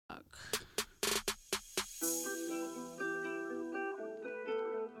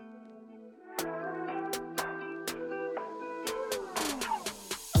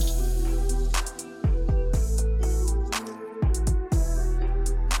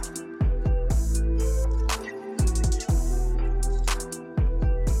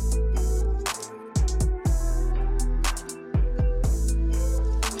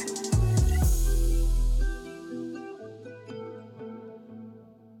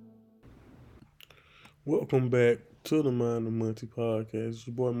Welcome back to the Mind of Monty podcast. It's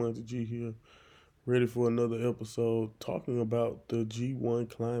your boy Monty G here, ready for another episode talking about the G1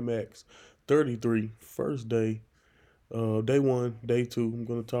 Climax 33, first day. Day one, day two. I'm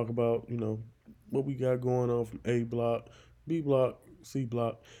going to talk about, what we got going on from A block, B block, C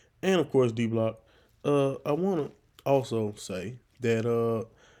block, and of course D block. I want to also say that,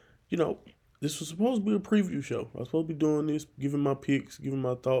 you know, this was supposed to be a preview show. I was supposed to be doing this, giving my picks, giving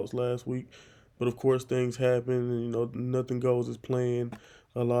my thoughts last week. But of course, things happen, and nothing goes as planned.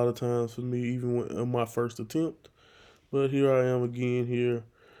 A lot of times for me, even when, on my first attempt. But here I am again, here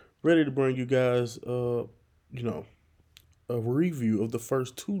ready to bring you guys, you know, a review of the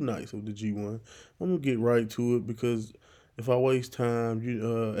first two nights of the G1. I'm gonna get right to it because if I waste time,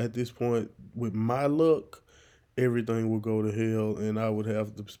 at this point, with my luck, everything will go to hell, and I would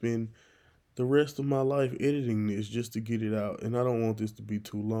have to spend the rest of my life editing this just to get it out, and I don't want this to be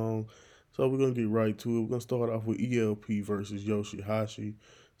too long. So we're gonna get right to it. We're gonna start off with ELP versus Yoshihashi,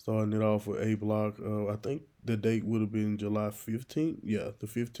 starting it off with A Block. I think the date would have been July 15th. Yeah, the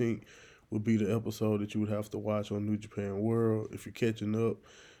 15th would be the episode that you would have to watch on New Japan World if you're catching up.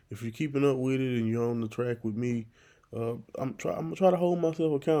 If you're keeping up with it and you're on the track with me, I'm gonna try to hold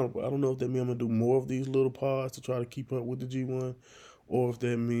myself accountable. I don't know if that means I'm gonna do more of these little pods to try to keep up with the G1, or if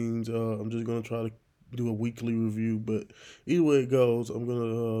that means I'm just gonna try to do a weekly review. But either way it goes, I'm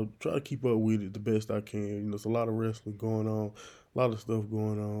gonna try to keep up with it the best I can. There's a lot of wrestling going on, a lot of stuff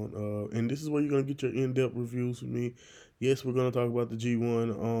going on, and this is where you're gonna get your in-depth reviews from me. Yes, we're gonna talk about the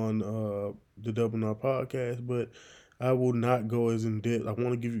G1 on the Double R podcast, but I will not go as in depth. I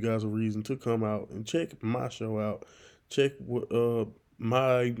want to give you guys a reason to come out and check my show out. Check what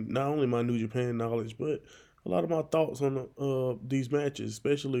my not only my New Japan knowledge, but a lot of my thoughts on these matches,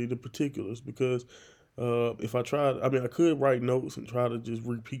 especially the particulars. Because if I tried, I mean, I could write notes and try to just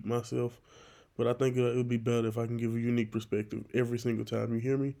repeat myself, but I think it would be better if I can give a unique perspective every single time you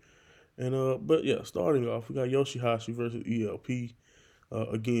hear me. And but yeah, starting off, we got Yoshihashi versus ELP.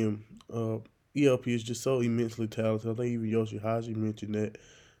 Again, ELP is just so immensely talented. I think even Yoshihashi mentioned that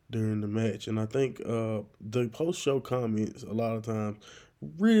during the match, and I think the post show comments a lot of times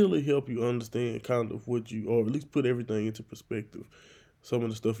really help you understand kind of what you, or at least put everything into perspective. Some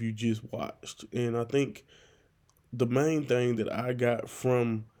of the stuff you just watched, and I think the main thing that I got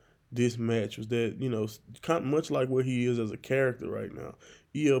from this match was that kind of much like where he is as a character right now.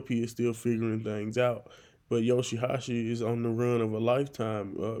 ELP is still figuring things out, but Yoshihashi is on the run of a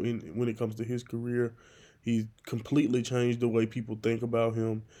lifetime. When it comes to his career, he's completely changed the way people think about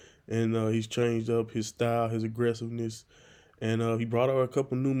him, and he's changed up his style, his aggressiveness, and he brought out a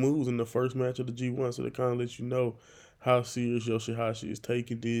couple new moves in the first match of the G1. So that kind of lets you know how serious Yoshihashi is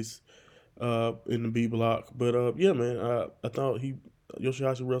taking this in the B block. But yeah, man, I thought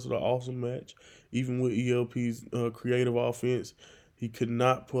Yoshihashi wrestled an awesome match, even with ELP's creative offense. He could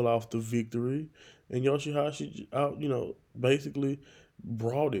not pull off the victory, and Yoshihashi out, basically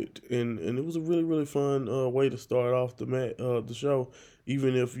brought it, and it was a really really fun way to start off the show.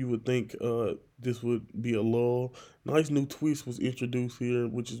 Even if you would think this would be a lull, nice new twist was introduced here,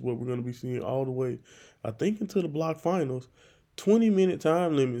 which is what we're going to be seeing all the way, I think, into the block finals. 20-minute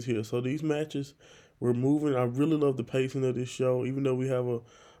time limits here. So these matches we're moving. I really love the pacing of this show. Even though we have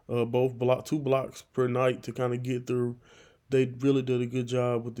both block two blocks per night to kind of get through, they really did a good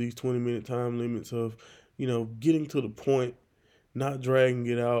job with these 20-minute time limits of getting to the point, not dragging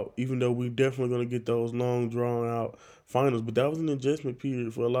it out. Even though we're definitely going to get those long drawn out finals, but that was an adjustment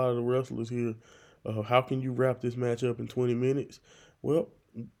period for a lot of the wrestlers here. How can you wrap this match up in 20 minutes? Well,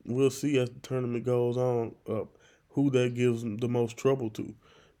 we'll see as the tournament goes on who that gives the most trouble to.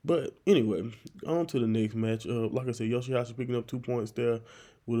 But anyway, on to the next match. Like I said, Yoshihashi picking up 2 points there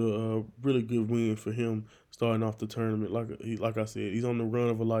with a really good win for him starting off the tournament. Like I said, he's on the run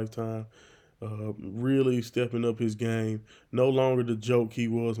of a lifetime. Really stepping up his game. No longer the joke he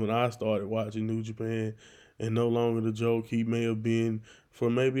was when I started watching New Japan, and no longer the joke he may have been for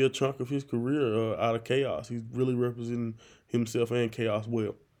maybe a chunk of his career out of Chaos. He's really representing himself and Chaos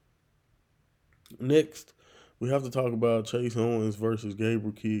well. Next, we have to talk about Chase Owens versus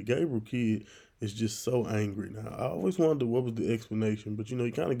Gabriel Kidd. Gabriel Kidd is just so angry now. I always wondered what was the explanation, but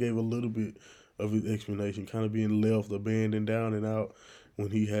he kind of gave a little bit of his explanation, kind of being left abandoned down and out when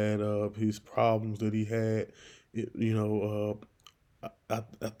he had his problems that he had.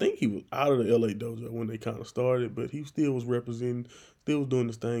 I think he was out of the LA dojo when they kind of started, but he still was representing, still was doing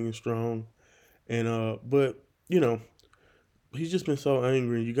this thing and strong. And but you know, he's just been so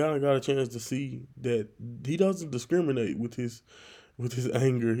angry. You got a chance to see that he doesn't discriminate with his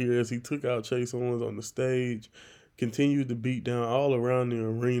anger here as he took out Chase Owens on the stage, continued to beat down all around the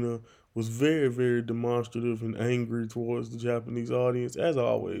arena, was very, very demonstrative and angry towards the Japanese audience, as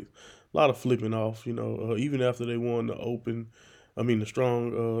always. A lot of flipping off, even after they won the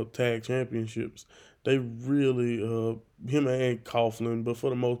strong tag championships. They really, him and Coughlin, but for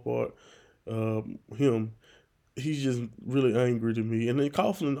the most part, him, he's just really angry to me. And then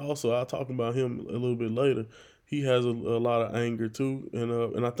Coughlin also, I'll talk about him a little bit later. He has a lot of anger too,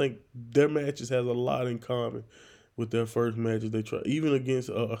 and I think their matches has a lot in common with their first matches they tried, even against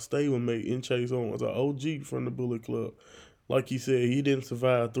a stablemate in Chase Owens, an OG from the Bullet Club. Like he said, he didn't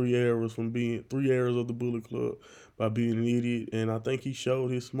survive 3 eras from being 3 eras of the Bullet Club by being an idiot, and I think he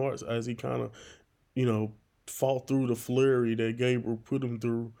showed his smarts as he kind of, you know, fought through the flurry that Gabriel put him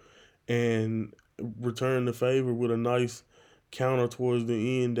through and returned the favor with a nice counter towards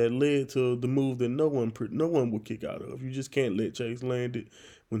the end that led to the move that no one would kick out of. You just can't let Chase land it.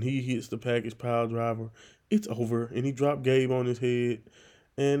 When he hits the package pile driver, it's over, and he dropped Gabe on his head,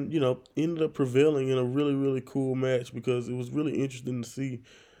 and ended up prevailing in a really, really cool match because it was really interesting to see,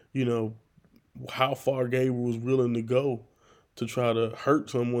 you know how far Gabriel was willing to go to try to hurt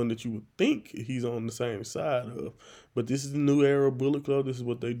someone that you would think he's on the same side of. But this is the new era of Bullet Club. This is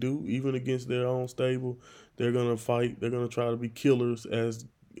what they do, even against their own stable. They're gonna fight. They're gonna try to be killers, as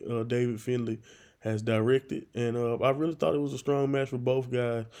David Finley has directed. And I really thought it was a strong match for both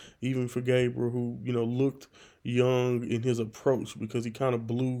guys, even for Gabriel, who looked young in his approach because he kind of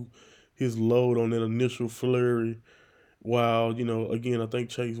blew his load on that initial flurry, while, again, I think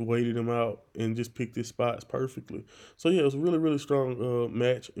Chase waited him out and just picked his spots perfectly. So yeah, it was a really, really strong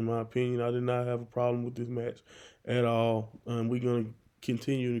match in my opinion. I did not have a problem with this match at all. We're gonna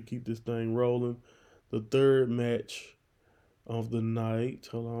continue to keep this thing rolling. The third match of the night.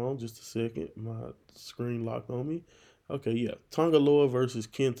 Hold on, just a second. My screen locked on me. Okay, yeah, Tonga Loa versus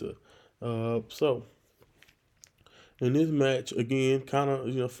Kenta. So in this match, again, kind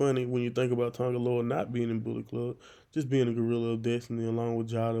of funny when you think about Tonga Loa not being in Bullet Club, just being a Gorilla of Destiny along with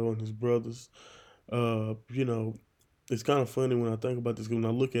Jado and his brothers. Uh, you know, it's kind of funny when I think about this, 'cause when I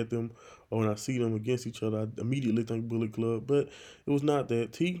look at them or when I see them against each other, I immediately think Bullet Club. But it was not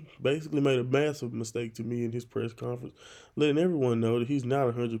that. T basically made a massive mistake to me in his press conference, letting everyone know that he's not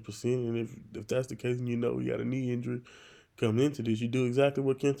 100%. And if that's the case, and he got a knee injury coming into this, you do exactly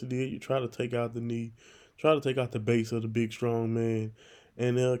what Kenta did. You try to take out the knee, try to take out the base of the big strong man.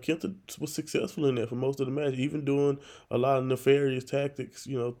 And Kenta was successful in that for most of the match, even doing a lot of nefarious tactics,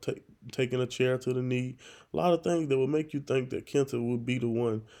 taking a chair to the knee, a lot of things that would make you think that Kenta would be the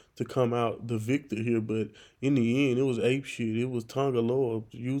one to come out the victor here. But in the end, it was ape shit. It was Tonga Loa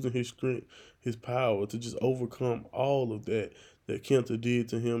using his strength, his power to just overcome all of that Kenta did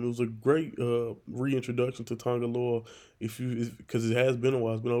to him. It was a great reintroduction to Tonga Loa, because it has been a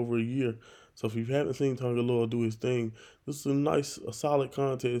while. It's been over a year. So if you haven't seen Tonga Loa do his thing, this is a solid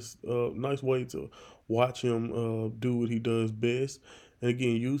contest. Nice way to watch him do what he does best, and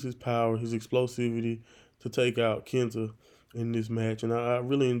again use his power, his explosivity to take out Kenta in this match. And I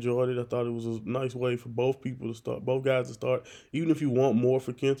really enjoyed it. I thought it was a nice way for both guys to start. Even if you want more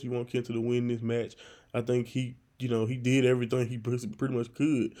for Kenta, you want Kenta to win this match. I think he did everything he pretty much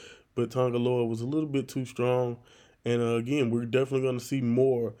could, but Tonga Loa was a little bit too strong. And again, we're definitely going to see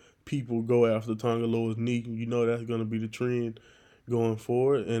more people go after Tonga Loa's knee. That's going to be the trend going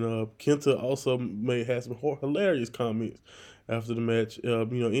forward. And Kenta also may have some hilarious comments after the match.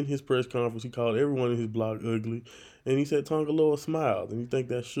 In his press conference, he called everyone in his block ugly, and he said Tonga Loa smiled, and he think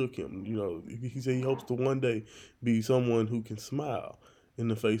that shook him. He said he hopes to one day be someone who can smile in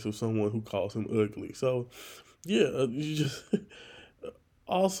the face of someone who calls him ugly. So yeah, you just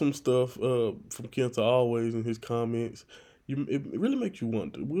awesome stuff from Kenta always in his comments. It really makes you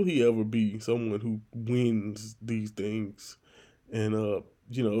wonder: will he ever be someone who wins these things and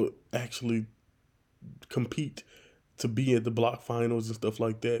actually compete to be at the block finals and stuff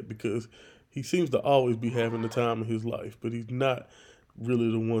like that? Because he seems to always be having the time of his life, but he's not really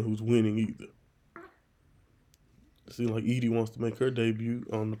the one who's winning either. It seems like Edie wants to make her debut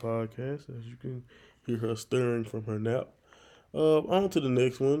on the podcast, as you can hear her stirring from her nap. On to the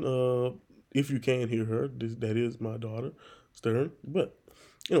next one. If you can hear her, that is my daughter, Stern. But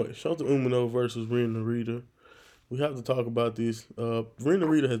anyway, Shota Umino versus Ren Narita. We have to talk about this. Ren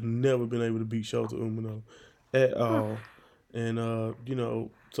Narita has never been able to beat Shota Umino at all. And,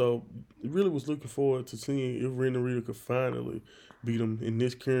 so really was looking forward to seeing if Ren Narita could finally beat him in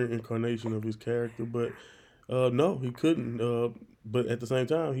this current incarnation of his character. But no, he couldn't. But at the same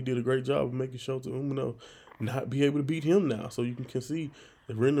time, he did a great job of making Shota Umino not be able to beat him now. So you can see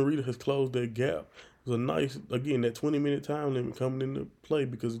that Ren Narita has closed that gap. It was a nice, again, that 20-minute time limit coming into play,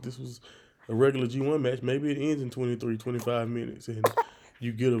 because this was a regular G1 match. Maybe it ends in 23, 25 minutes. And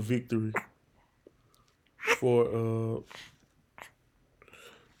you get a victory for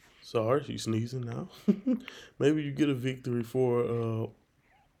sorry, she's sneezing now. Maybe you get a victory for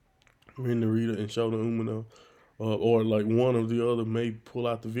Ren Narita and Shota Umino. Or like one or the other may pull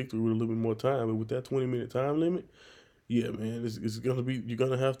out the victory with a little bit more time. But with that 20-minute time limit, yeah, man, it's gonna be you're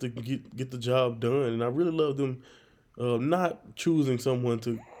gonna have to get the job done. And I really love them not choosing someone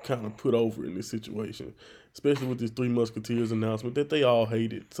to kind of put over in this situation, especially with this Three Musketeers announcement that they all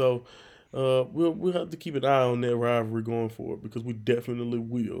hated. So we'll have to keep an eye on that rivalry going forward because we definitely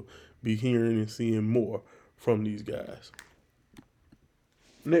will be hearing and seeing more from these guys.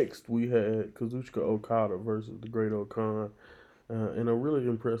 Next, we had Kazuchika Okada versus the Great Okan. In a really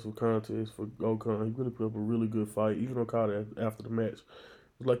impressive contest for Okan. He really put up a really good fight. Even Okada after the match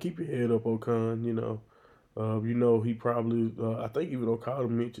was like, "Keep your head up, Okan." He probably. I think even Okada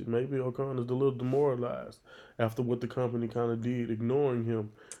mentioned maybe Okan is a little demoralized after what the company kind of did, ignoring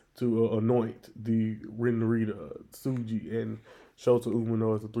him to anoint the Ren Narita, Tsuji, and Shota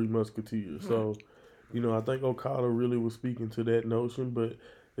Umino as the Three Musketeers. So, I think Okada really was speaking to that notion, but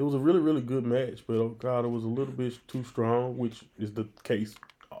it was a really, really good match. But Okada was a little bit too strong, which is the case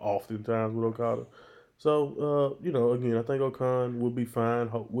oftentimes with Okada. So, again, I think Okan will be fine.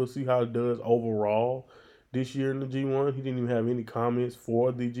 We'll see how it does overall this year in the G1. He didn't even have any comments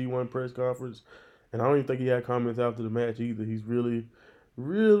for the G1 press conference. And I don't even think he had comments after the match either. He's really,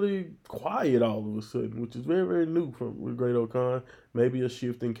 really quiet all of a sudden, which is very, very new from with Great Okan. Maybe a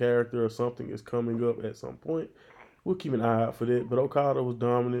shift in character or something is coming up at some point. We'll keep an eye out for that. But Okada was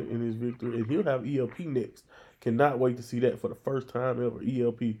dominant in his victory, and he'll have ELP next. Cannot wait to see that for the first time ever.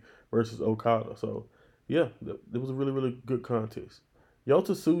 ELP versus Okada. So, yeah, it was a really, really good contest.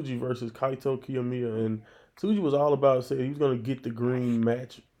 Yota Tsuji versus Kaito Kiyomiya, and Tsuji was all about saying he was going to get the green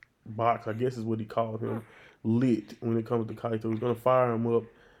match box, I guess is what he called him, lit when it comes to Kaito. He's going to fire him up,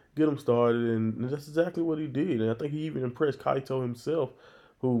 get him started, and that's exactly what he did. And I think he even impressed Kaito himself,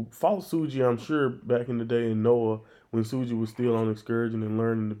 who fought Tsuji, I'm sure, back in the day in Noah when Tsuji was still on excursion and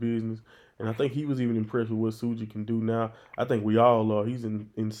learning the business. And I think he was even impressed with what Tsuji can do now. I think we all are. He's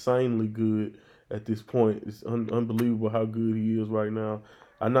insanely good at this point. It's unbelievable how good he is right now.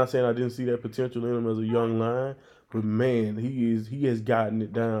 I'm not saying I didn't see that potential in him as a young lion, but man, he has gotten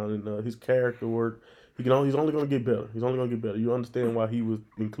it down, and his character work. He's only going to get better. He's only going to get better. You understand why he was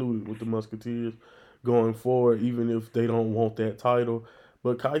included with the Musketeers going forward, even if they don't want that title.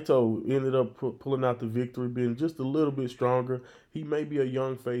 But Kaito ended up pulling out the victory, being just a little bit stronger. He may be a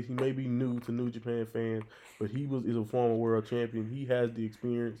young face. He may be new to New Japan fans, but he is a former world champion. He has the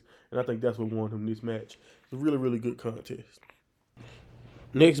experience, and I think that's what won him this match. It's a really, really good contest.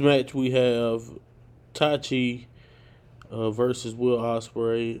 Next match we have Tachi versus Will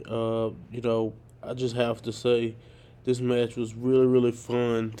Ospreay. I just have to say, this match was really, really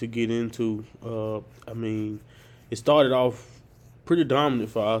fun to get into. I mean, it started off pretty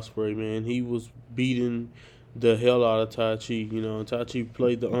dominant for Ospreay, man. He was beating the hell out of Tachi. Tachi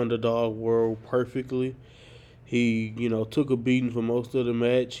played the underdog role perfectly. He, took a beating for most of the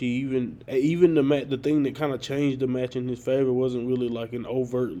match. He even the thing that kind of changed the match in his favor wasn't really like an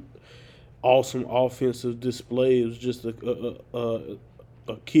overt awesome offensive display. It was just a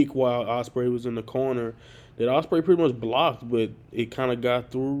kick while Ospreay was in the corner that Ospreay pretty much blocked, but it kind of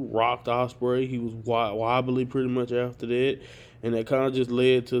got through, rocked Ospreay. He was wobbly pretty much after that, and that kind of just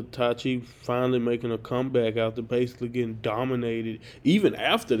led to Tachi finally making a comeback after basically getting dominated. Even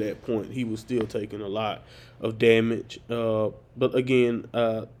after that point, he was still taking a lot of damage. But again,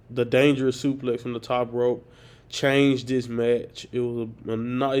 the dangerous suplex from the top rope changed this match. It was a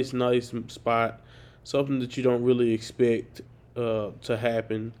nice, nice spot, something that you don't really expect to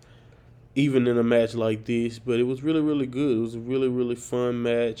happen, even in a match like this. But it was really, really good. It was a really, really fun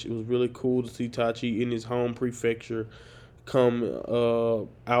match. It was really cool to see Tachi in his home prefecture come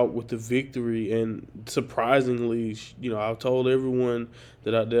out with the victory. And surprisingly, I told everyone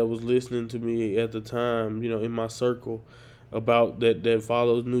that was listening to me at the time, in my circle, about that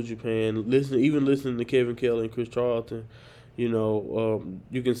follows New Japan. Even listening to Kevin Kelly and Chris Charlton, you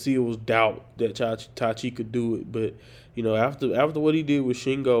can see it was doubt that Tachi could do it. But after what he did with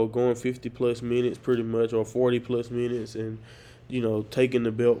Shingo, going 50 plus minutes pretty much, or 40 plus minutes, and taking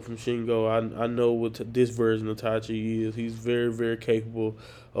the belt from Shingo, I know what this version of Tachi is. He's very, very capable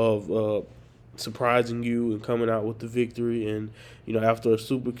of surprising you and coming out with the victory. And after a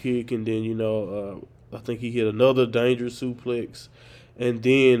super kick, and then I think he hit another dangerous suplex, and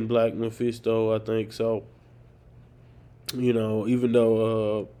then Black Mephisto, I think. So, even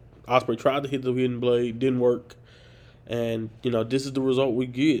though Ospreay tried to hit the hidden blade, didn't work. And this is the result we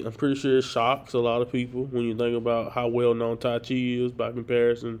get. I'm pretty sure it shocks a lot of people when you think about how well known Tai Chi is by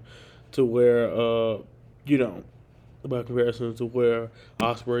comparison to where you know by comparison to where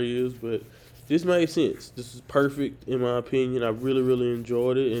Osprey is. But this made sense. This is perfect in my opinion. I really really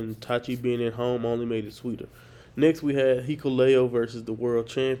enjoyed it, and Tai Chi being at home only made it sweeter. Next we had Hikuleo versus the world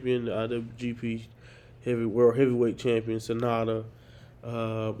champion, the IWGP world heavyweight champion Sonata.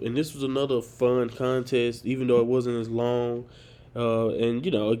 And this was another fun contest, even though it wasn't as long. And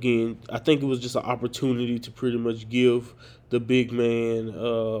again, I think it was just an opportunity to pretty much give the big man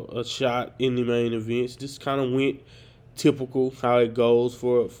a shot in the main events. This kind of went typical how it goes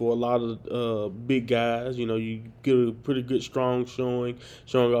for a lot of big guys. You get a pretty good strong showing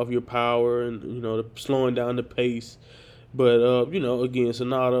off your power, and slowing down the pace. But again,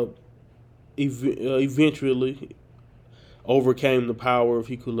 Sonata eventually overcame the power of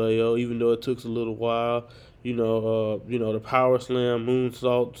Hikuleo, even though it took a little while. The power slam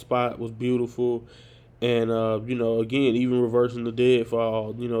moonsault spot was beautiful, and again, even reversing the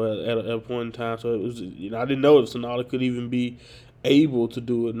deadfall, at a point in time. So it was, I didn't know if Sonata could even be able to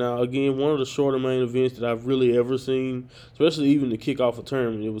do it. Now, again, one of the shorter main events that I've really ever seen, especially even to kick off a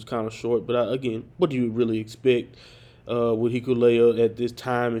tournament, it was kind of short. But again, what do you really expect? With Hikuleo at this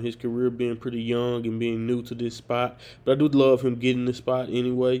time in his career, being pretty young and being new to this spot. But I do love him getting the spot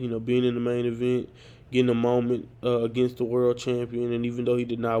anyway, being in the main event, getting a moment against the world champion. And even though he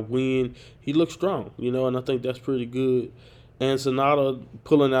did not win, he looked strong, and I think that's pretty good. And Sonata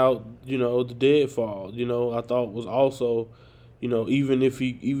pulling out, the deadfall, I thought was also, even if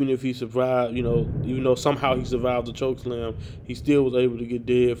he survived, even though somehow he survived the chokeslam, he still was able to get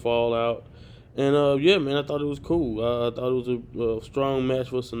deadfall out. And yeah, man, I thought it was cool. I thought it was a strong match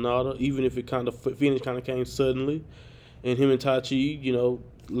for Sonata, even if it kind of finish kind of came suddenly. And him and Tai Chi,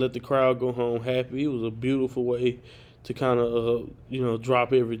 let the crowd go home happy. It was a beautiful way to kind of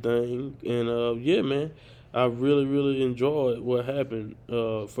drop everything. And yeah, man, I really really enjoyed what happened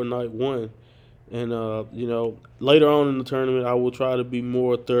for night one. And later on in the tournament, I will try to be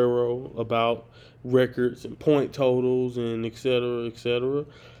more thorough about records and point totals and et cetera, et cetera.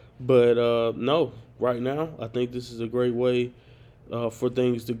 But no, right now, I think this is a great way for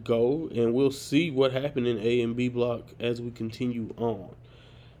things to go, and we'll see what happened in A and B block as we continue on.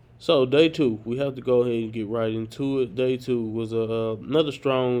 So day two, we have to go ahead and get right into it. Day two was another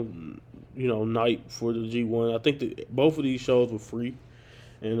strong, night for the G1. I think that both of these shows were free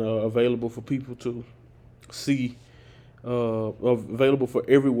and available for people to see, available for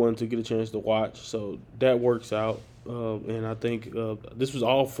everyone to get a chance to watch. So that works out. And I think this was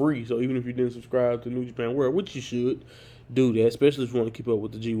all free. So even if you didn't subscribe to New Japan World, which you should do that, especially if you want to keep up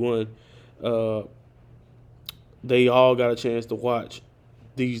with the G1, uh, they all got a chance to watch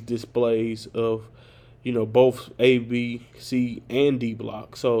these displays of both A, B, C, and D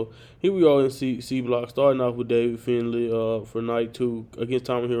block. So here we are in C block, starting off with David Finlay for night two against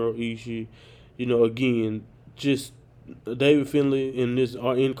Tomohiro Ishii. Again, just David Finlay in this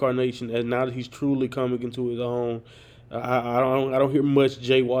incarnation, as now that he's truly coming into his own. I don't hear much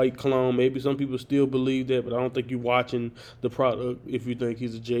Jay White clone. Maybe some people still believe that, but I don't think you're watching the product if you think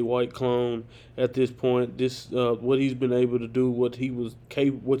he's a Jay White clone at this point. This what he's been able to do, what he was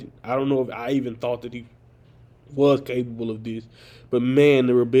capable. I don't know if I even thought that he was capable of this, but man,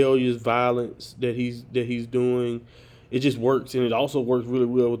 the rebellious violence that he's doing, it just works, and it also works really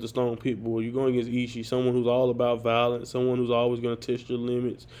well with the Stone Pitbull. You're going against Ishii, someone who's all about violence, someone who's always going to test your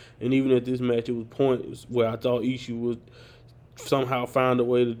limits. And even at this match, it was points where I thought Ishii would somehow find a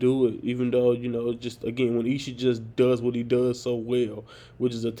way to do it, even though, just again, when Ishii just does what he does so well,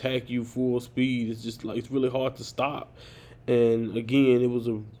 which is attack you full speed, it's just like, it's really hard to stop. And again, it was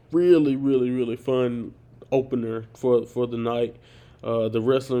a really, really, really fun opener for the night. The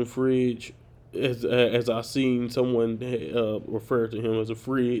wrestling fridge, as I seen someone refer to him as a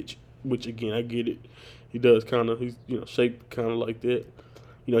fridge, which again I get it. He does kind of, he's shaped kind of like that.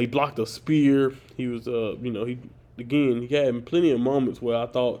 He blocked a spear. He was he had plenty of moments where I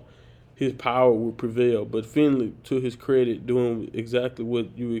thought his power would prevail. But Finlay, to his credit, doing exactly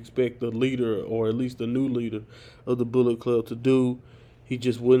what you expect the leader, or at least the new leader of the Bullet Club, to do. He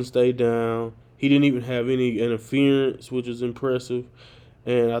just wouldn't stay down. He didn't even have any interference, which is impressive.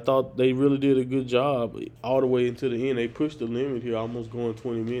 And I thought they really did a good job all the way into the end. They pushed the limit here, almost going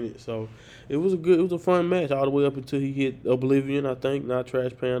 20 minutes. So it was a fun match all the way up until he hit Oblivion, I think, not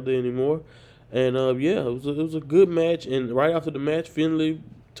Trash Panda anymore. And yeah, it was a good match. And right after the match, Finlay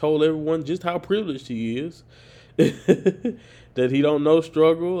told everyone just how privileged he is, that he don't know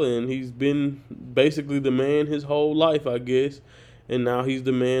struggle, and he's been basically the man his whole life, I guess. and now he's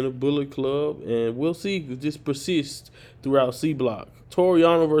the man of Bullet Club. And we'll see if this persists throughout C Block. Toru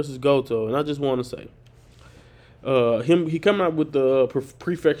Yano versus Goto, and I just want to say, he coming out with the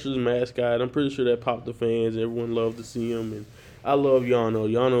prefecture's mascot. I'm pretty sure that popped the fans. Everyone loved to see him, and I love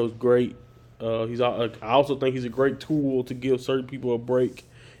Yano. Yano is great. I also think he's a great tool to give certain people a break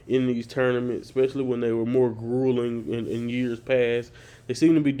in these tournaments, especially when they were more grueling in years past. They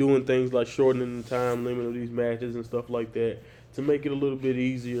seem to be doing things like shortening the time limit of these matches and stuff like that to make it a little bit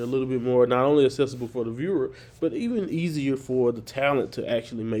easier, a little bit more not only accessible for the viewer, but even easier for the talent to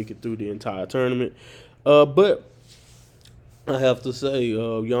actually make it through the entire tournament. But I have to say,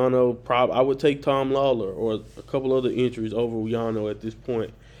 Yano, I would take Tom Lawler or a couple other entries over Yano at this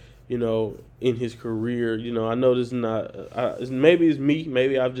point. In his career, I know this is not. Maybe it's me.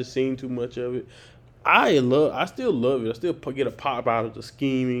 Maybe I've just seen too much of it. I still love it. I still get a pop out of the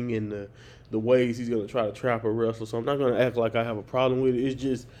scheming and the ways he's gonna try to trap a wrestler. So I'm not gonna act like I have a problem with it. It's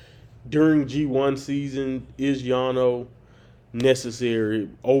just during G1 season, is Yano necessary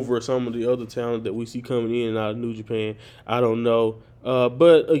over some of the other talent that we see coming in and out of New Japan? I don't know.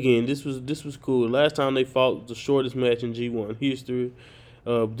 But again, this was cool. Last time they fought the shortest match in G1 history.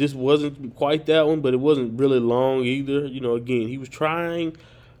 This wasn't quite that one, but it wasn't really long either. Again, he was trying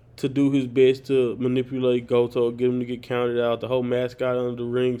to do his best to manipulate Goto, get him to get counted out. The whole mascot under the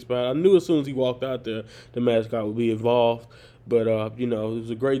ring spot. I knew as soon as he walked out there, the mascot would be involved. But it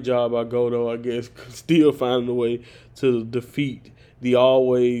was a great job by Goto, I guess, still finding a way to defeat the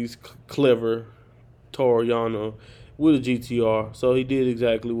always clever Toru Yano with a GTR. So he did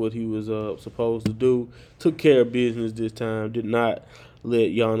exactly what he was supposed to do. Took care of business this time. Did not let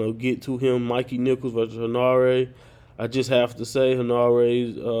Yano get to him. Mikey Nichols versus Hanare. I just have to say,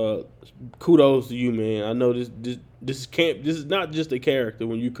 Hanare, kudos to you, man. I know this is not just a character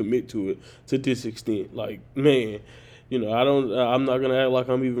when you commit to it to this extent. Like, man, I'm not gonna act like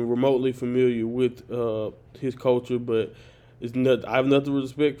I'm even remotely familiar with his culture, but I have nothing but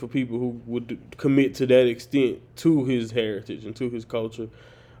respect for people who would commit to that extent to his heritage and to his culture.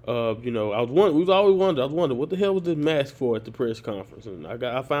 We've always wondered. I was wondering what the hell was this mask for at the press conference, and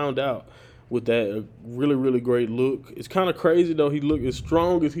I found out with that really really great look. It's kind of crazy though. He looked as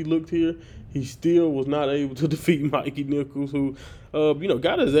strong as he looked here. He still was not able to defeat Mikey Nichols, who,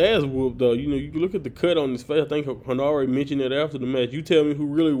 got his ass whooped though. You look at the cut on his face. I think Hanare mentioned it after the match. You tell me who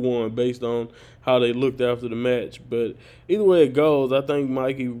really won based on how they looked after the match. But either way it goes, I think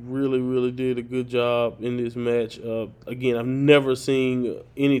Mikey really, really did a good job in this match. Again, I've never seen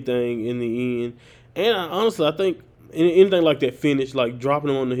anything in the end, and honestly, I think anything like that finish, like dropping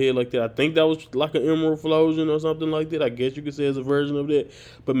him on the head like that, I think that was like an Emerald Flosion or something like that. I guess you could say as a version of that.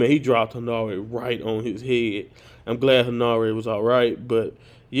 But man, he dropped Hanare right on his head. I'm glad Hanare was all right. But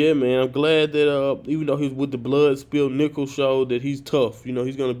yeah, man, I'm glad that even though he was with the blood spill, Nichols showed that he's tough.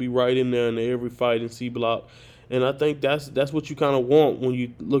 He's gonna be right in there in every fight in C Block. And I think that's what you kind of want when you're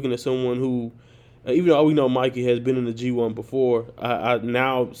looking at someone who, even though we know Mikey has been in the G1 before, I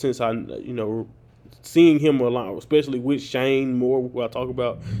now since I seeing him a lot, especially with Shane Moore, who I'll talk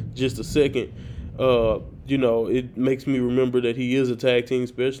about just a second, it makes me remember that he is a tag team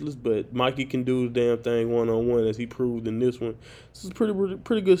specialist, but Mikey can do the damn thing one-on-one as he proved in this one. This is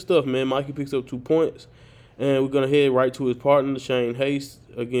pretty good stuff, man. Mikey picks up 2 points, and we're going to head right to his partner, Shane Hayes,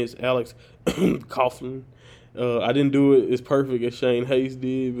 against Alex Coughlin. I didn't do it as perfect as Shane Hayes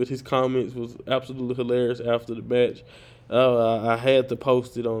did, but his comments was absolutely hilarious after the match. I had to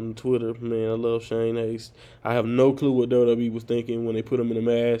post it on Twitter. Man, I love Shane Hayes. I have no clue what WWE was thinking when they put him in a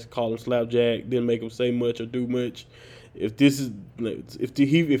mask, called him Slapjack, didn't make him say much or do much. If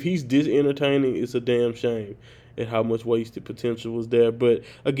he's this entertaining, it's a damn shame at how much wasted potential was there. But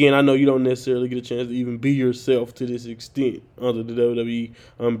again, I know you don't necessarily get a chance to even be yourself to this extent under the WWE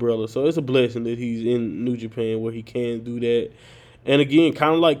umbrella. So it's a blessing that he's in New Japan where he can do that. And again,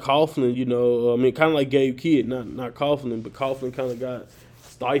 kind of like Coughlin, kind of like Gabe Kidd, not Coughlin, but Coughlin kind of got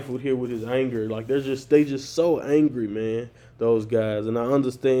stifled here with his anger. Like they just so angry, man, those guys. And I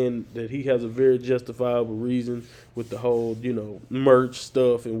understand that he has a very justifiable reason with the whole, merch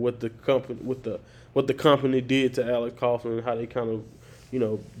stuff and what the company did to Alex Coughlin and how they kind of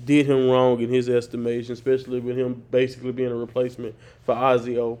did him wrong in his estimation, especially with him basically being a replacement for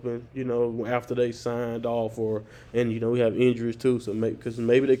Ozzy Open, after they signed off and we have injuries too, so because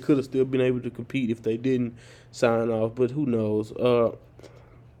maybe they could have still been able to compete if they didn't sign off, but who knows.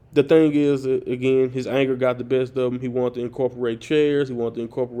 The thing is, again, his anger got the best of him. He wanted to incorporate chairs. He wanted to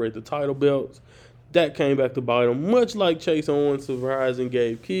incorporate the title belts. That came back to bite him, much like Chase Owens surprising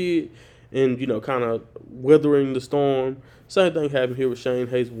Gabe Kidd and, kind of weathering the storm. Same thing happened here with Shane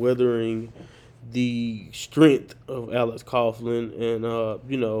Hayes weathering the strength of Alex Coughlin,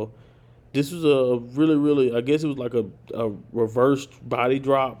 and this was a really, really, I guess it was like a reversed body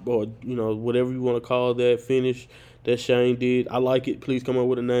drop, or whatever you want to call that finish that Shane did. I like it. Please come up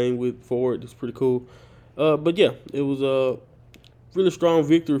with a name for it. It's pretty cool. But yeah, it was a really strong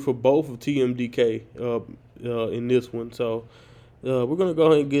victory for both of TMDK in this one. So we're gonna go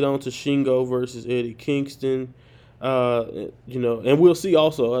ahead and get on to Shingo versus Eddie Kingston. Uh, and we'll see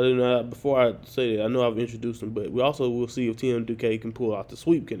also. I didn't before I say that. I know I've introduced them, but we also will see if TMDK can pull out the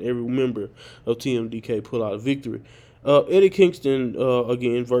sweep. Can every member of TMDK pull out a victory? Eddie Kingston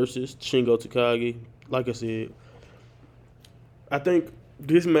again versus Shingo Takagi. Like I said, I think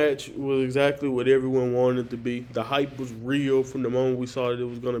this match was exactly what everyone wanted it to be. The hype was real from the moment we saw that it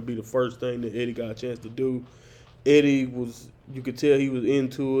was going to be the first thing that Eddie got a chance to do. Eddie was, you could tell he was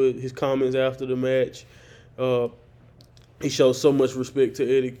into it. His comments after the match, uh, he showed so much respect to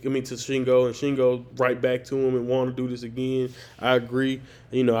to Shingo, and Shingo right back to him and want to do this again. I agree.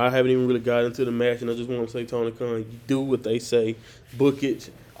 I haven't even really got into the match, and I just want to say, Tony Khan, you do what they say, book it,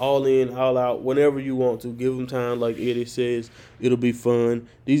 all in, all out, whenever you want to. Give them time, like Eddie says. It'll be fun.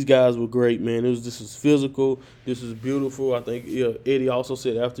 These guys were great, man. This was physical. This was beautiful. I think Eddie also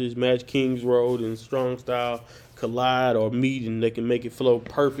said after his match, Kings Road and Strong Style collide or meet, and they can make it flow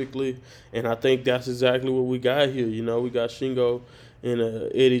perfectly. And I think that's exactly what we got here. We got Shingo and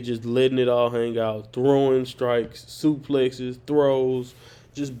Eddie just letting it all hang out, throwing strikes, suplexes, throws,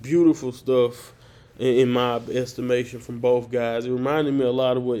 just beautiful stuff in my estimation from both guys. It reminded me a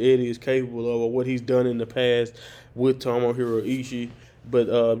lot of what Eddie is capable of, or what he's done in the past with Tomohiro Ishii. But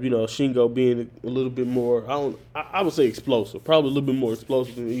Shingo being a little bit more, I would say explosive, probably a little bit more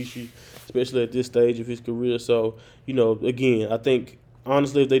explosive than Ishii, especially at this stage of his career. So again, I think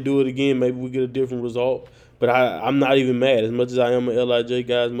honestly, if they do it again, maybe we get a different result. But I'm not even mad. As much as I am an Lij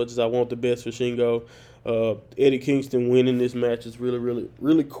guy, as much as I want the best for Shingo, Eddie Kingston winning this match is really, really,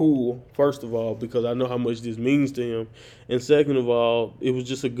 really cool. First of all, because I know how much this means to him, and second of all, it was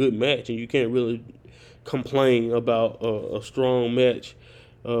just a good match, and you can't really complain about a strong match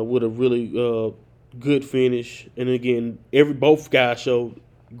with a really good finish. And again, both guys showed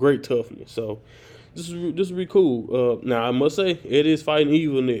great toughness. So this will be cool. Now I must say it is fighting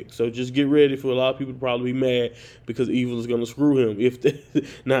Evil next, so just get ready for a lot of people to probably be mad because Evil is going to screw him if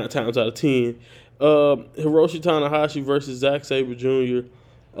 9 times out of 10. Hiroshi Tanahashi versus Zack Sabre Jr.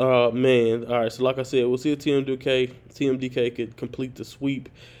 Man, all right. So like I said, we'll see if TMDK could complete the sweep.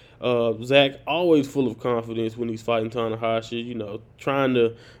 Zach always full of confidence when he's fighting Tanahashi, trying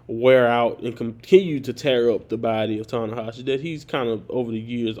to wear out and continue to tear up the body of Tanahashi that he's kind of over the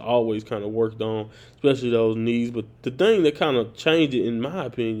years always kind of worked on, especially those knees. But the thing that kind of changed it, in my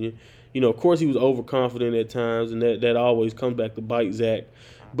opinion, of course he was overconfident at times, and that always comes back to bite Zach.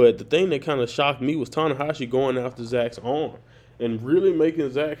 But the thing that kind of shocked me was Tanahashi going after Zach's arm and really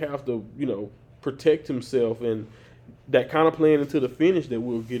making Zach have to, protect himself, and that kind of playing into the finish that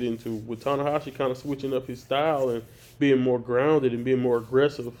we'll get into, with Tanahashi kind of switching up his style and being more grounded and being more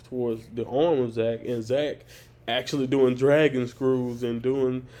aggressive towards the arm of Zach, and Zach actually doing dragon screws and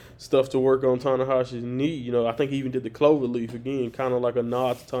doing stuff to work on Tanahashi's knee. I think he even did the clover leaf again, kind of like a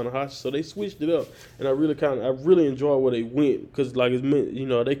nod to Tanahashi. So they switched it up, and I really enjoy where they went, because like it's meant,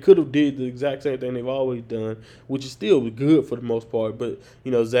 they could have did the exact same thing they've always done, which is still good for the most part. But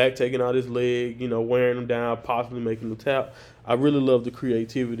Zach taking out his leg, wearing him down, possibly making him tap. I really love the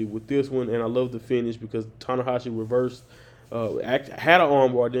creativity with this one, and I love the finish because Tanahashi reversed. Had an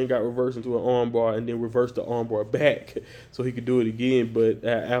armbar, then got reversed into an armbar, and then reversed the armbar back so he could do it again. But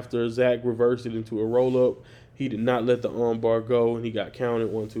after Zach reversed it into a roll-up, he did not let the armbar go, and he got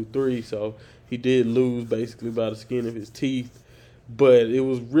counted 1, 2, 3. So he did lose basically by the skin of his teeth. But it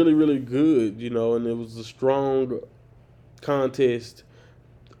was really, really good, and it was a strong contest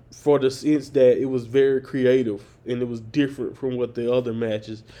for the sense that it was very creative and it was different from what the other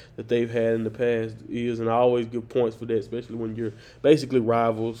matches that they've had in the past is. And I always give points for that, especially when you're basically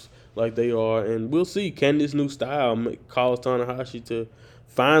rivals like they are. And we'll see, can this new style cause Tanahashi to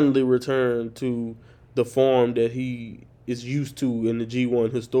finally return to the form that he is used to in the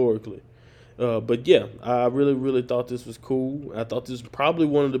G1 historically. But yeah, I really, really thought this was cool. I thought this was probably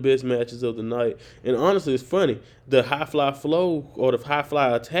one of the best matches of the night. And honestly, it's funny. The high fly flow, or the high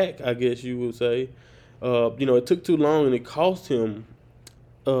fly attack, I guess you would say, it took too long and it cost him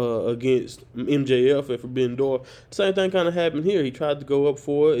against MJF at Forbidden Door. Same thing kind of happened here. He tried to go up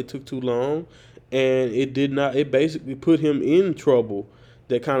for it. It took too long. And it did not. It basically put him in trouble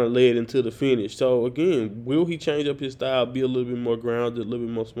that kind of led into the finish. So, again, will he change up his style, be a little bit more grounded, a little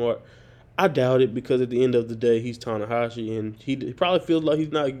bit more smart? I doubt it because at the end of the day, he's Tanahashi, and he probably feels like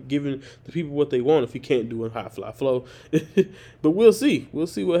he's not giving the people what they want if he can't do a high fly flow. But we'll see. We'll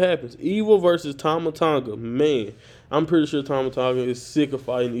see what happens. Evil versus Tama Tonga. Man, I'm pretty sure Tama Tonga is sick of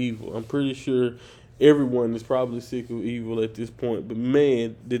fighting Evil. I'm pretty sure everyone is probably sick of Evil at this point. But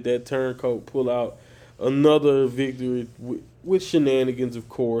man, did that turncoat pull out another victory with shenanigans, of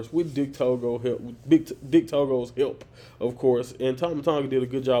course, with Dick Togo's help, of course. And Tama Tonga did a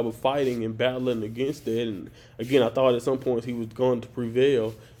good job of fighting and battling against that. And again, I thought at some points he was going to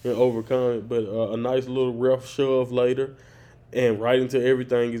prevail and overcome it, but a nice little rough shove later, and right into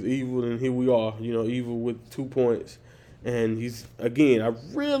everything is Evil, and here we are, Evil with 2 points. And he's, again, I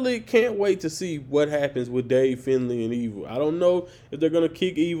really can't wait to see what happens with Dave Finlay and Evil. I don't know if they're going to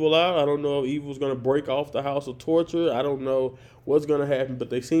kick Evil out. I don't know if Evil's going to break off the House of Torture. I don't know what's going to happen,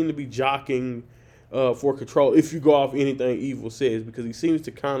 but they seem to be jockeying for control if you go off anything Evil says, because he seems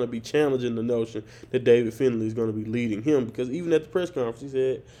to kind of be challenging the notion that David Finlay is going to be leading him, because even at the press conference he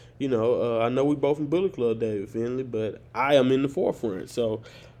said, I know we both in Bullet Club, David Finlay, but I am in the forefront. So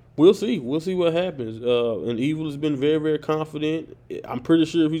we'll see. We'll see what happens. And Evil has been very, very confident. I'm pretty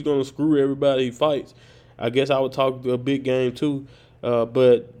sure if he's going to screw everybody he fights, I guess I would talk a big game too.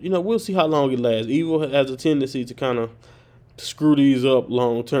 But we'll see how long it lasts. Evil has a tendency to kind of screw these up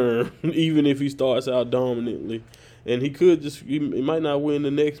long term, even if he starts out dominantly. And he might not win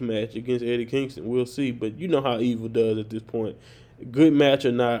the next match against Eddie Kingston. We'll see. But you know how Evil does at this point. Good match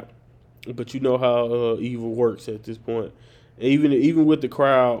or not, but you know how Evil works at this point. Even with the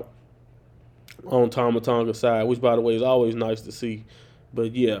crowd on Tama Tonga's side, which by the way is always nice to see.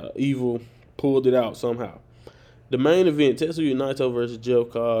 But yeah, Evil pulled it out somehow. The main event, Tetsuya Naito versus Jeff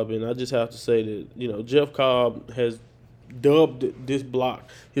Cobb, and I just have to say that Jeff Cobb has dubbed this block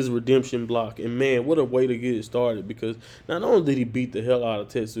his redemption block, and man, what a way to get it started, because not only did he beat the hell out of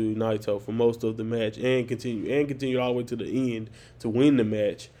Tetsuya Naito for most of the match and continued all the way to the end to win the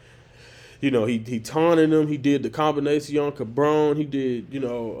match. He taunted him. He did the combination on Cabron. He did, a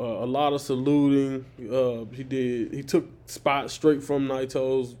lot of saluting. He took spots straight from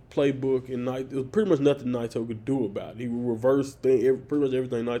Naito's playbook, and it was pretty much nothing Naito could do about it. He reversed pretty much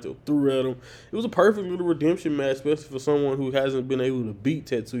everything Naito threw at him. It was a perfect little redemption match, especially for someone who hasn't been able to beat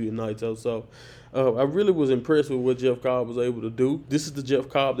Tetsuya Naito. So I really was impressed with what Jeff Cobb was able to do. This is the Jeff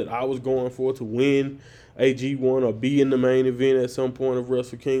Cobb that I was going for to win a G1 or be in the main event at some point of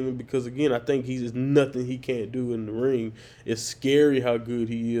Wrestle Kingdom, because again, I think there's nothing he can't do in the ring. It's scary how good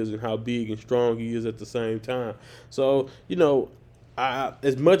he is and how big and strong he is at the same time. So,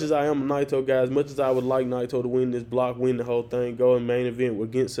 as much as I am a Naito guy, as much as I would like Naito to win this block, win the whole thing, go in main event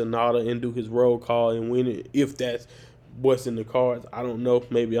against Sonata and do his roll call and win it, if that's what's in the cards. I don't know.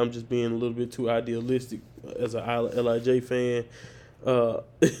 Maybe I'm just being a little bit too idealistic as a LIJ fan.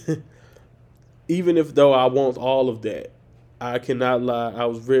 Even if though I want all of that, I cannot lie, I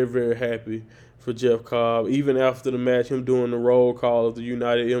was very, very happy for Jeff Cobb. Even after the match, him doing the roll call of the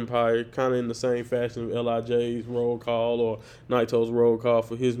United Empire, kind of in the same fashion of LIJ's roll call or Naito's roll call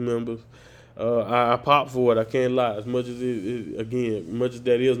for his members. I popped for it, I can't lie. As much as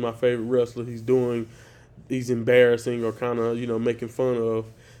that is my favorite wrestler, he's embarrassing or kind of, making fun of.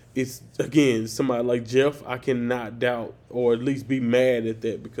 It's, again, somebody like Jeff, I cannot doubt or at least be mad at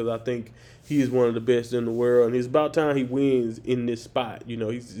that, because I think he is one of the best in the world, and it's about time he wins in this spot.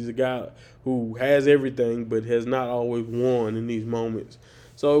 He's a guy who has everything but has not always won in these moments.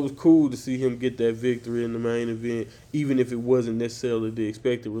 So it was cool to see him get that victory in the main event, even if it wasn't necessarily the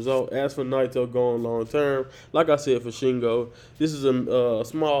expected result. As for Naito going long term, like I said for Shingo, this is a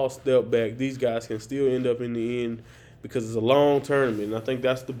small step back. These guys can still end up in the end because it's a long tournament, and I think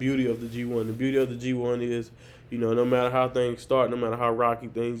that's the beauty of the G1. The beauty of the G1 is, no matter how things start, no matter how rocky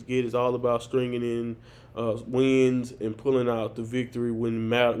things get, it's all about stringing in wins and pulling out the victory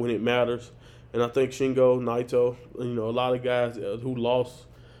when it matters. And I think Shingo, Naito, a lot of guys who lost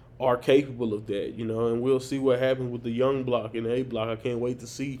are capable of that, and we'll see what happens with the young block and the A block. I can't wait to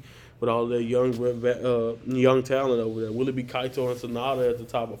see with all that young talent over there. Will it be Kaito and Sonata at the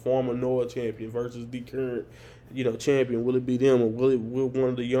top, a former Noah champion versus the current, champion? Will it be them, or will one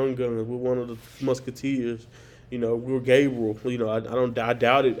of the young guns, will one of the Musketeers, Will Gabriel? I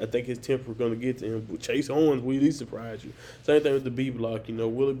doubt it. I think his temper going to get to him. Chase Owens, will he surprise you? Same thing with the B block.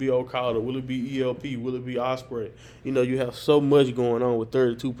 Will it be Okada? Will it be ELP? Will it be Ospreay? You have so much going on with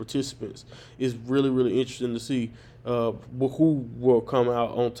 32 participants. It's really, really interesting to see who will come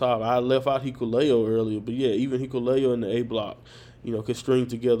out on top. I left out Hikuleo earlier, but yeah, even Hikuleo in the A block, could string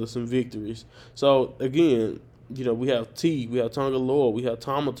together some victories. So again, we have we have Tonga Loa, we have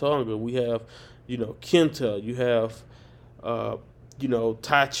Tama Tonga, we have Kenta, you have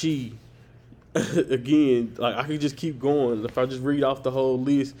Tai Chi, again, like I could just keep going. If I just read off the whole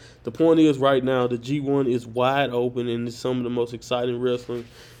list, the point is right now the G1 is wide open and it's some of the most exciting wrestling.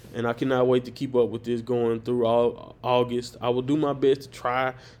 And I cannot wait to keep up with this going through all August. I will do my best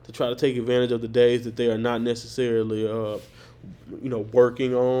to take advantage of the days that they are not necessarily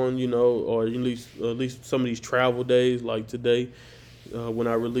working on, or at least some of these travel days like today, when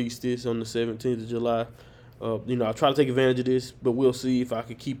I release this on the 17th of July. I try to take advantage of this, but we'll see if I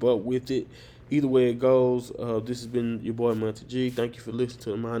can keep up with it. Either way it goes, this has been your boy Monty G. Thank you for listening to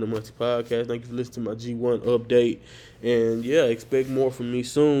the Mind of Monty podcast. Thank you for listening to my G1 update. And yeah, expect more from me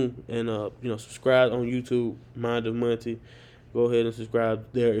soon. And subscribe on YouTube, Mind of Monty. Go ahead and subscribe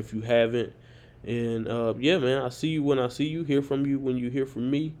there if you haven't. And yeah, man, I see you when I see you, hear from you when you hear from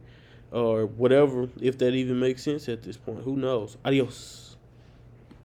me, or whatever, if that even makes sense at this point. Who knows? Adios.